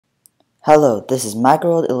Hello, this is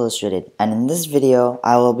Microworld Illustrated, and in this video,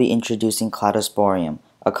 I will be introducing Cladosporium,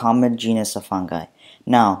 a common genus of fungi.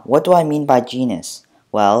 Now, what do I mean by genus?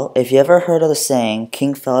 Well, if you ever heard of the saying,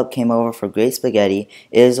 King Philip came over for great spaghetti,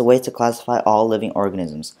 it is a way to classify all living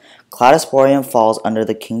organisms. Cladosporium falls under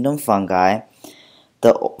the kingdom fungi,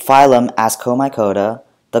 the phylum Ascomycota,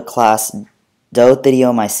 the class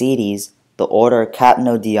Deuteriomycetes, the order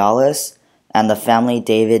Capnodialis, and the family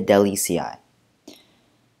Daviddelliceae.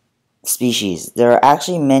 Species. There are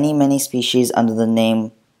actually many species under the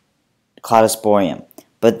name Cladosporium,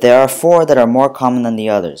 but there are four that are more common than the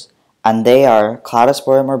others, and they are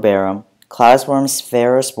Cladosporium urbarum, Cladosporium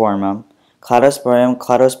sphaerosporum, Cladosporium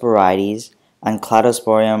cladosporides, and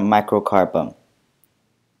Cladosporium microcarpum.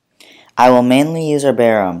 I will mainly use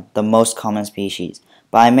urbarum, the most common species,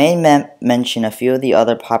 but I may mention a few of the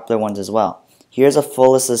other popular ones as well. Here's a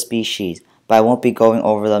full list of species, but I won't be going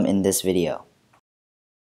over them in this video.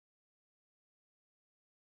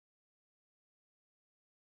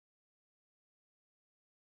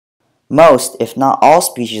 Most, if not all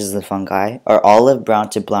species of fungi are olive brown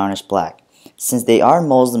to brownish black. Since they are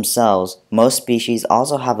molds themselves, most species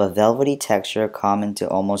also have a velvety texture common to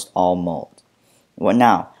almost all molds.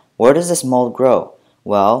 Now, where does this mold grow?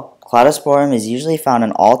 Well, Cladosporium is usually found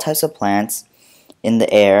in all types of plants, in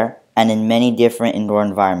the air, and in many different indoor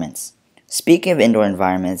environments. Speaking of indoor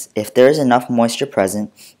environments, if there is enough moisture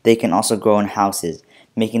present, they can also grow in houses,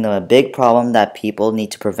 making them a big problem that people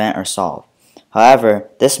need to prevent or solve. However,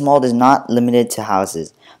 this mold is not limited to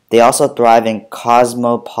houses. They also thrive in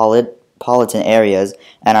cosmopolitan areas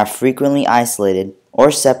and are frequently isolated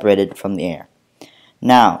or separated from the air.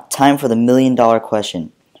 Now, time for the million-dollar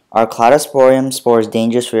question. Are Cladosporium spores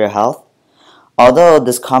dangerous for your health? Although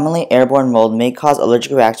this commonly airborne mold may cause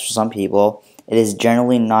allergic reactions for some people, it is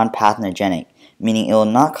generally non-pathogenic, meaning it will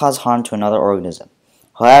not cause harm to another organism.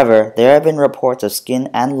 However, there have been reports of skin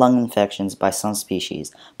and lung infections by some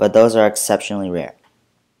species, but those are exceptionally rare.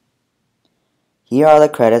 Here are the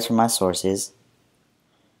credits for my sources.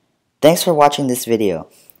 Thanks for watching this video.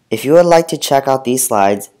 If you would like to check out these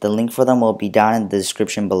slides, the link for them will be down in the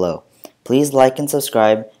description below. Please like and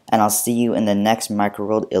subscribe, and I'll see you in the next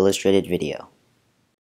Microworld Illustrated video.